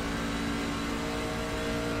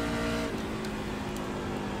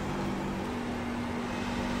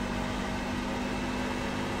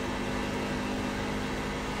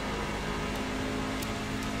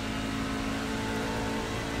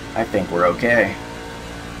 I think we're okay.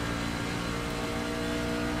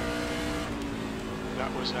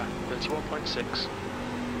 That was 31.6.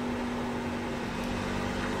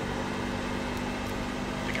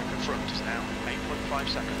 The gap in front is now 8.5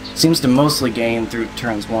 seconds. Seems to mostly gain through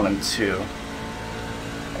turns 1 and 2.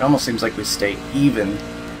 It almost seems like we stay even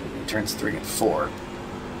in turns 3 and 4.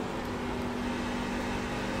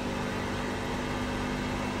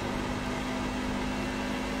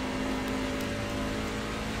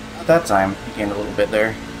 At that time, he gained a little bit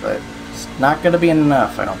there, but it's not going to be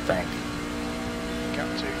enough, I don't think. Gap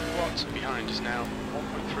to Watts behind is now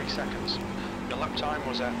 1.3 seconds. The lap time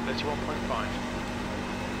was at 31.5.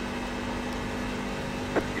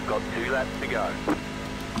 You've got 2 laps to go.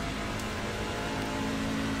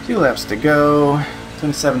 2 laps to go.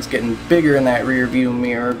 27's getting bigger in that rear view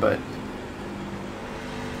mirror, but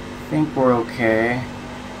I think we're okay.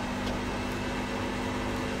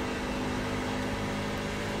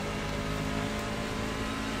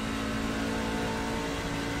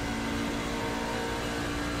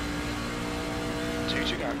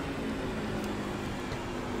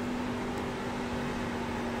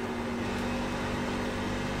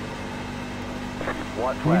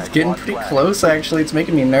 He's getting pretty close, actually. It's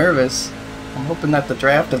making me nervous. I'm hoping that the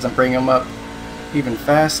draft doesn't bring him up even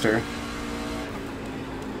faster.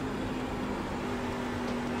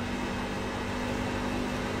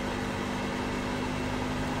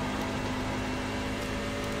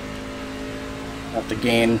 Have to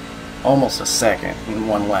gain almost a second in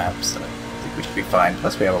 1 lap, so I think we should be fine.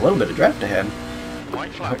 Plus we have a little bit of draft ahead. I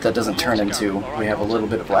hope that doesn't turn into we have a little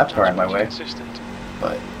bit of lap car in my way,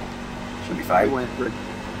 but should be fine.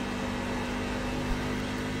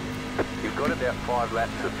 You've got about 5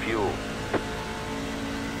 laps of fuel.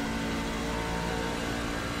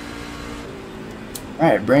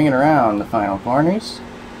 Alright, bringing around the final corners.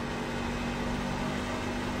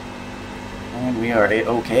 And we are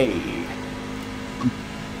okay.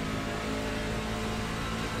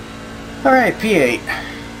 Alright, P8.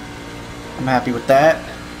 I'm happy with that.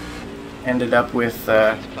 Ended up with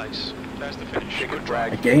a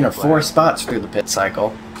gain of 4 spots through the pit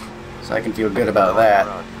cycle. So I can feel good about that.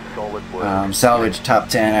 Salvage top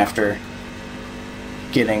 10 after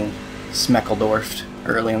getting Smeckledorfed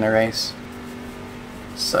early in the race.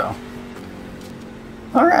 So,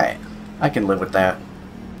 alright, I can live with that.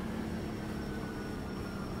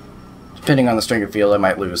 Depending on the strength of field, I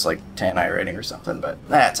might lose like 10 iRating or something, but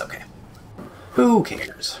that's okay. Who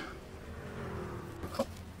cares?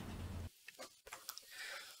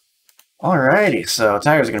 Alrighty, so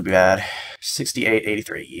tires are going to be bad.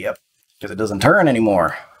 68.83, yep, because it doesn't turn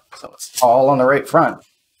anymore. So it's all on the right front.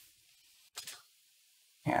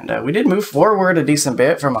 And we did move forward a decent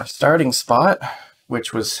bit from our starting spot,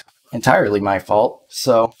 which was entirely my fault.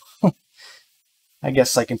 So I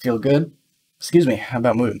guess I can feel good. Excuse me,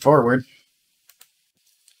 about moving forward.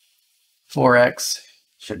 4x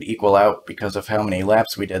should equal out because of how many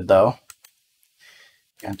laps we did, though.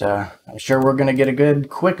 And I'm sure we're going to get a good,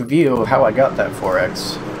 quick view of how I got that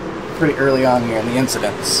 4x pretty early on here in the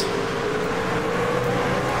incidents.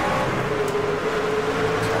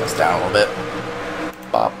 Turn this down a little bit.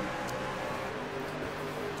 Bop.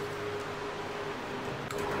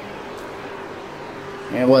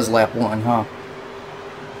 Yeah, it was lap 1, huh?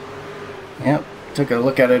 Yep, took a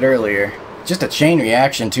look at it earlier. Just a chain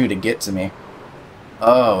reaction, too, to get to me.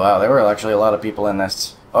 Oh, wow, there were actually a lot of people in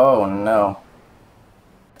this. Oh, no.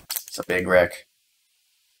 It's a big wreck.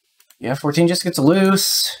 Yeah, 14 just gets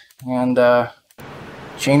loose, and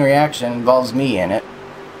chain reaction involves me in it.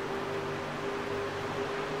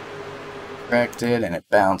 Corrected, and it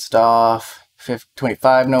bounced off.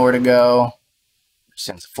 25 nowhere to go. Which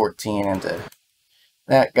sends 14 into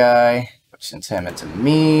that guy, which sends him into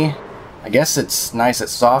me. I guess it's nice it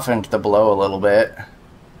softened the blow a little bit,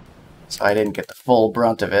 so I didn't get the full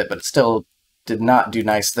brunt of it, but it still did not do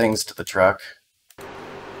nice things to the truck.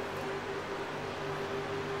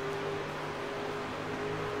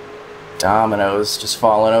 Domino's just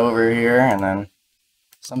falling over here, and then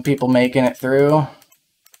some people making it through,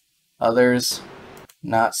 others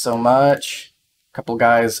not so much. Couple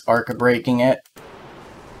guys arc braking it.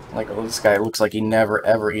 Like, oh, this guy looks like he never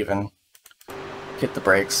ever even hit the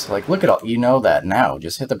brakes. Like, look at all, you know that now.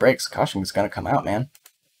 Just hit the brakes. Caution is gonna come out, man.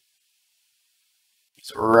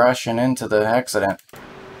 He's rushing into the accident.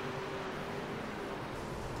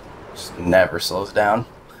 Just never slows down.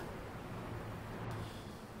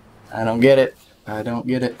 I don't get it. I don't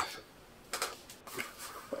get it.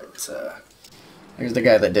 But, here's the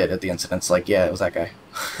guy that did it. The incident's like, yeah, it was that guy.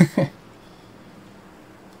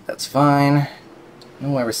 That's fine.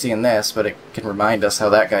 No ever seeing this, but it can remind us how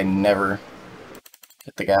that guy never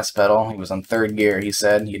hit the gas pedal. He was on 3rd gear, he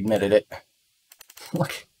said. He admitted it.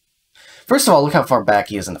 Look. First of all, look how far back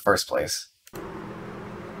he is in the first place.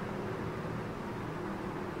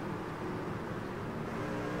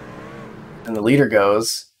 And the leader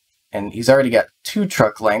goes, and he's already got 2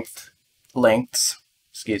 truck lengths,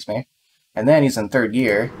 excuse me. And then he's in 3rd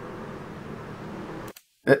gear.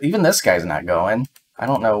 Even this guy's not going. I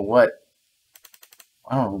don't know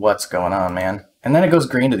what's going on, man. And then it goes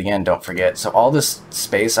green to the end, don't forget. So all this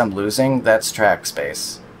space I'm losing, that's track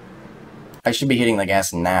space. I should be hitting the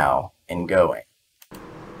gas now and going.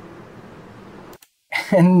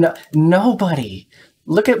 And nobody.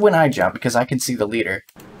 Look at when I jump, because I can see the leader.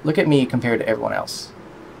 Look at me compared to everyone else.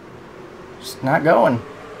 Just not going.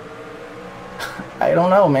 I don't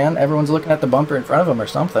know, man. Everyone's looking at the bumper in front of them or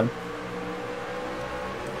something.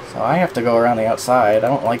 So I have to go around the outside. I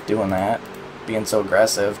don't like doing that, being so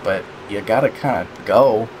aggressive, but you gotta kind of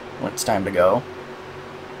go when it's time to go.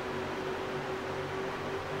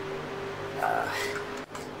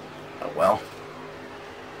 Oh well.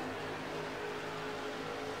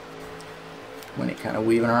 When it kind of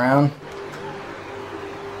weaving around.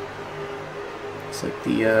 It's like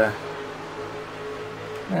the, yeah,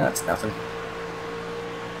 that's nothing.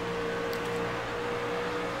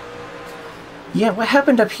 Yeah, what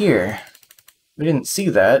happened up here? We didn't see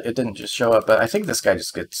that. It didn't just show up, but I think this guy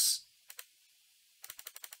just gets...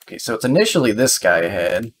 Okay, so it's initially this guy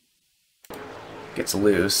ahead. Gets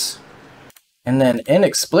loose. And then,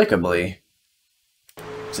 inexplicably...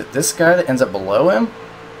 Is it this guy that ends up below him?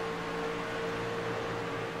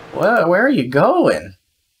 Well, where are you going?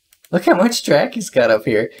 Look how much track he's got up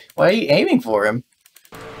here. Why are you aiming for him?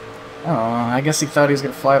 Oh, I guess he thought he was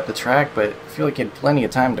going to fly up the track, but I feel like he had plenty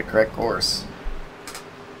of time to correct course.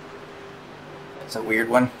 It's a weird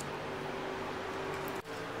one.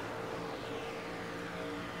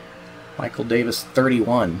 Michael Davis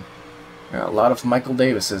 31. There are a lot of Michael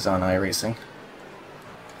Davises on iRacing.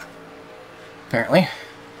 Apparently.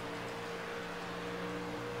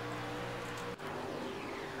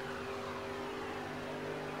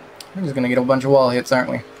 We're just gonna get a bunch of wall hits, aren't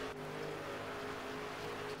we?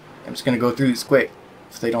 I'm just gonna go through these quick,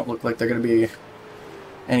 if they don't look like they're gonna be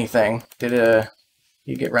anything. Did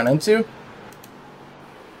you get run into?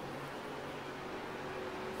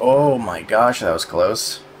 Oh my gosh, that was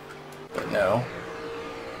close. But no.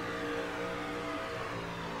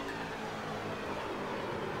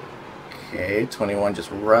 Okay, 21 just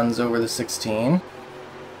runs over the 16.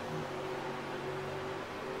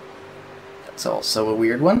 That's also a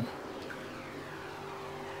weird one.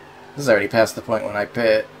 This is already past the point when I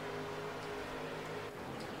pit.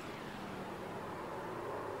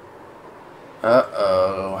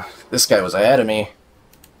 Uh-oh. This guy was ahead of me.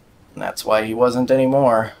 And that's why he wasn't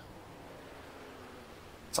anymore.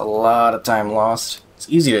 It's a lot of time lost. It's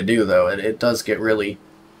easy to do, though. It does get really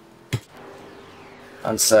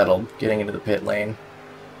unsettled getting into the pit lane.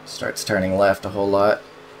 Starts turning left a whole lot.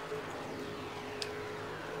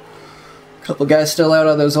 Couple guys still out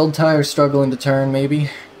on those old tires struggling to turn, maybe.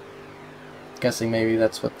 Guessing maybe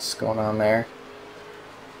that's what's going on there.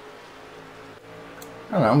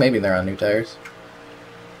 I don't know, maybe they're on new tires.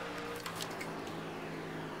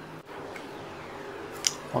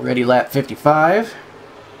 Already lap 55.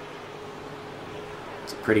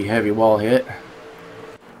 It's a pretty heavy wall hit.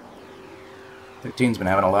 13's been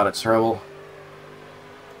having a lot of trouble.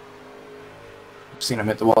 I've seen him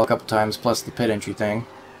hit the wall a couple times, plus the pit entry thing.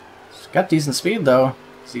 He's got decent speed though.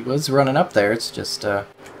 He was running up there, it's just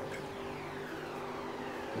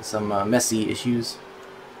some messy issues.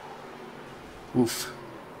 Oof.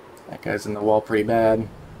 That guy's in the wall pretty bad.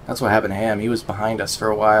 That's what happened to him. He was behind us for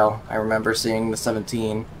a while. I remember seeing the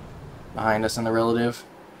 17 behind us in the relative.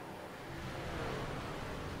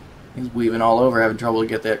 He's weaving all over, having trouble to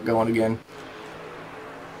get that going again.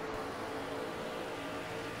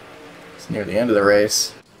 It's near the end of the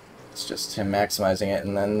race. It's just him maximizing it,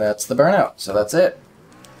 and then that's the burnout. So that's it.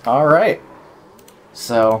 Alright.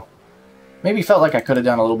 So, maybe felt like I could have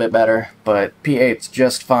done a little bit better, but P8's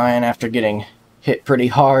just fine after getting hit pretty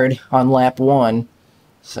hard on lap 1.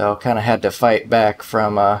 So kind of had to fight back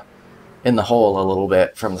from in the hole a little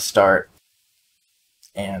bit from the start.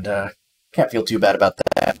 And can't feel too bad about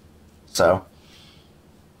that. So,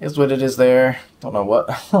 is what it is there. Don't know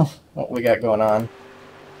what, what we got going on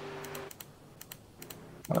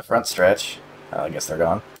the front stretch. I guess they're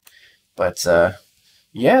gone. But,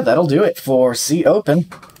 yeah, that'll do it for C Open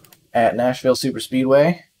at Nashville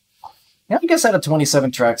Superspeedway. Yeah, I guess out of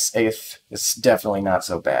 27 trucks, 8th is definitely not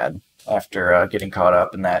so bad after getting caught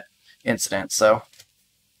up in that incident. So,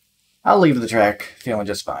 I'll leave the track feeling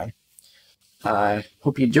just fine. I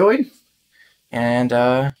hope you enjoyed, and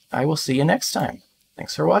I will see you next time.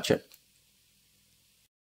 Thanks for watching.